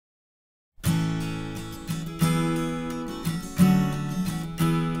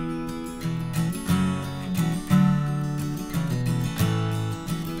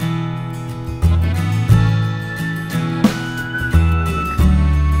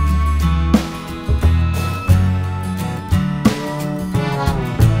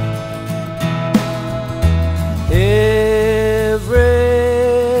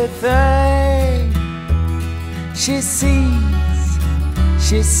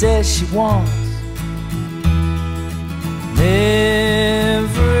says she wants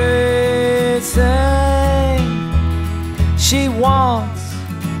everything she wants,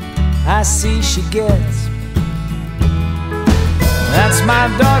 I see she gets. That's my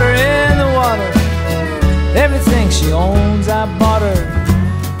daughter in the water. Everything she owns, I bought her.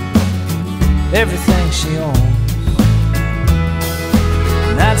 Everything she owns.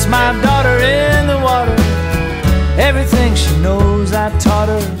 That's my daughter in the water. Everything she knows, I taught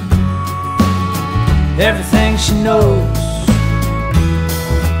her. Everything she knows.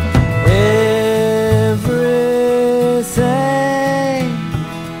 Everything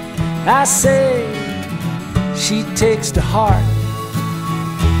I say, she takes to heart.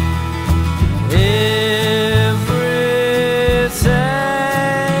 Everything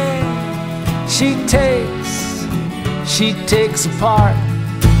she takes apart.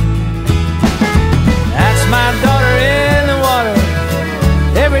 That's my daughter in the water.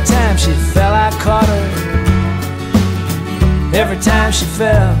 Every time she fell, I caught her. Every time she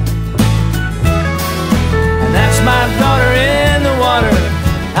fell. And that's my daughter in the water.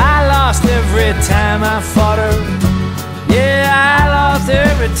 I lost every time I fought her. Yeah, I lost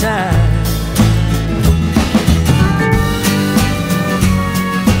every time.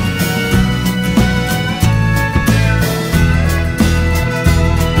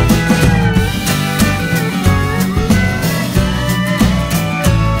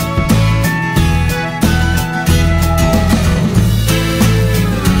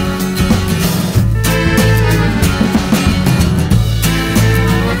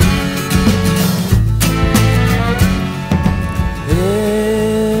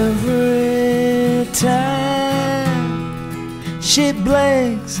 She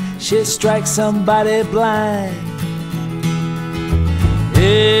blinks, she strikes somebody blind.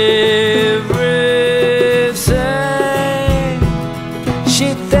 Everything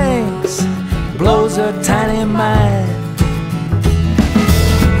she thinks blows her tiny mind.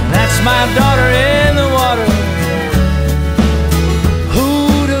 And that's my daughter in the water.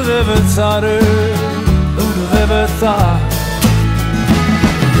 Who'd have ever thought her? Who'd have ever thought?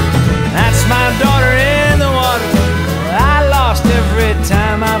 That's my daughter in the water. I lost every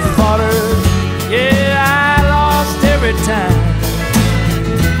time I fought her. Yeah, I lost every time.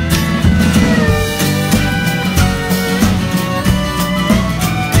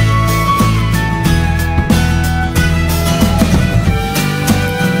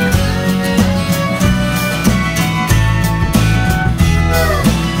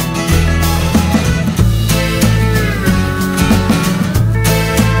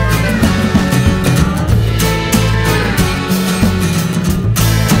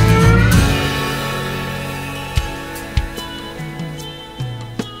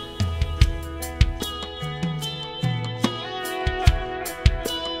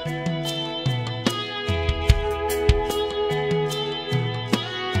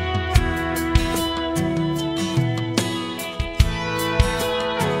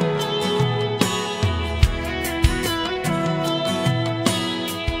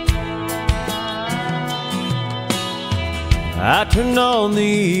 I turned on the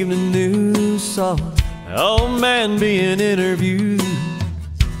evening news, saw an old man being interviewed,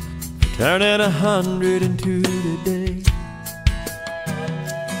 turning 102 today.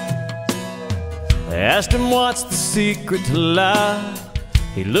 They asked him what's the secret to life.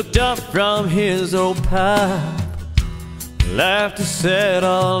 He looked up from his old pipe, laughed and said,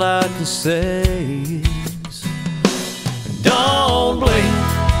 all I can say is, don't blink.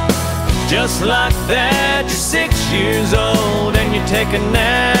 Just like that, you're 6 years old and you take a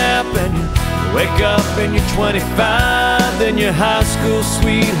nap and you wake up and you're 25. Then your high school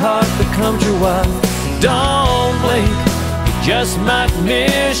sweetheart becomes your wife. Don't blink, you just might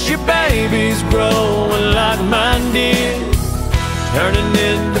miss your babies growing like mine did, turning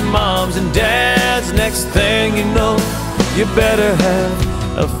into moms and dads. Next thing you know, you better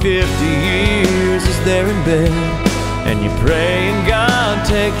have 50 years as they're in bed, and you pray and God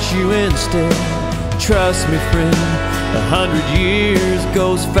takes you instead. Trust me, friend, 100 years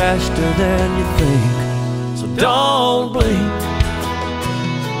goes faster than you think. So don't blink.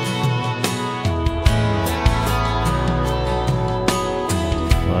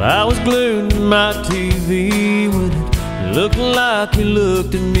 Well, I was glued to my TV when it looked like you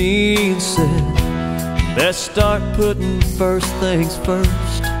looked at me and said, best start putting first things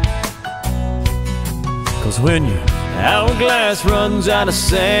first. 'Cause when your hourglass runs out of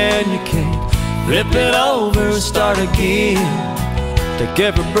sand, you can't flip it over and start again. Take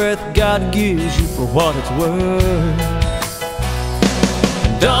every breath God gives you for what it's worth.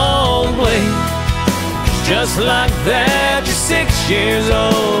 Don't blink, 'cause just like that, you're 6 years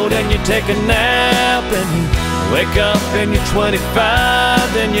old take a nap and you wake up and you're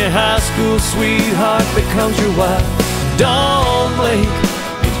 25. Then your high school sweetheart becomes your wife. Don't blink,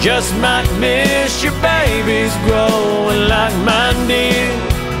 you just might miss your babies growing like mine did,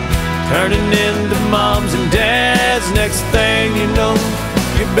 turning into moms and dads. Next thing you know,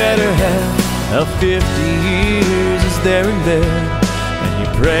 you better have 50 years is there in bed, and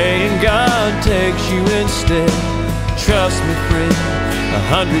you're praying God takes you instead. Trust me, friend,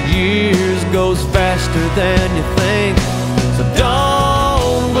 100 years goes faster than you think, so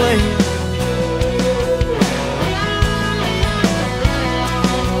don't blink.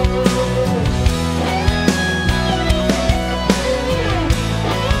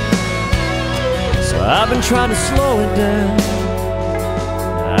 So I've been trying to slow it down,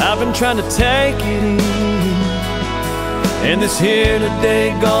 I've been trying to take it easy in this here today,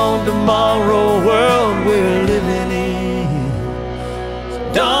 gone tomorrow world we're living in. So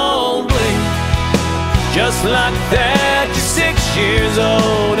don't blink, just like that you're 6 years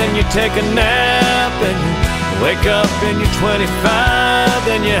old and you take a nap and you wake up and you're 25.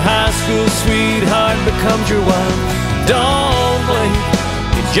 Then your high school sweetheart becomes your wife. Don't blink,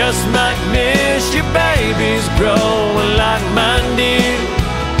 you just might miss your babies growing like mine did,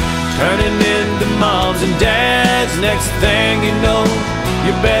 turning into moms and dads. Next thing you know,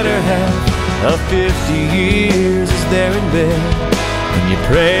 you better have 50 years is there in bed, and you're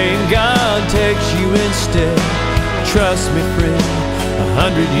praying God takes you instead. Trust me, friend,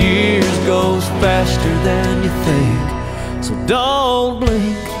 100 years goes faster than you think, so don't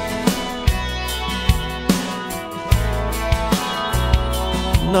blink.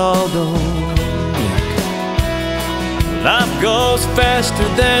 No, don't blink. Life goes faster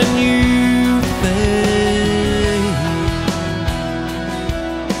than you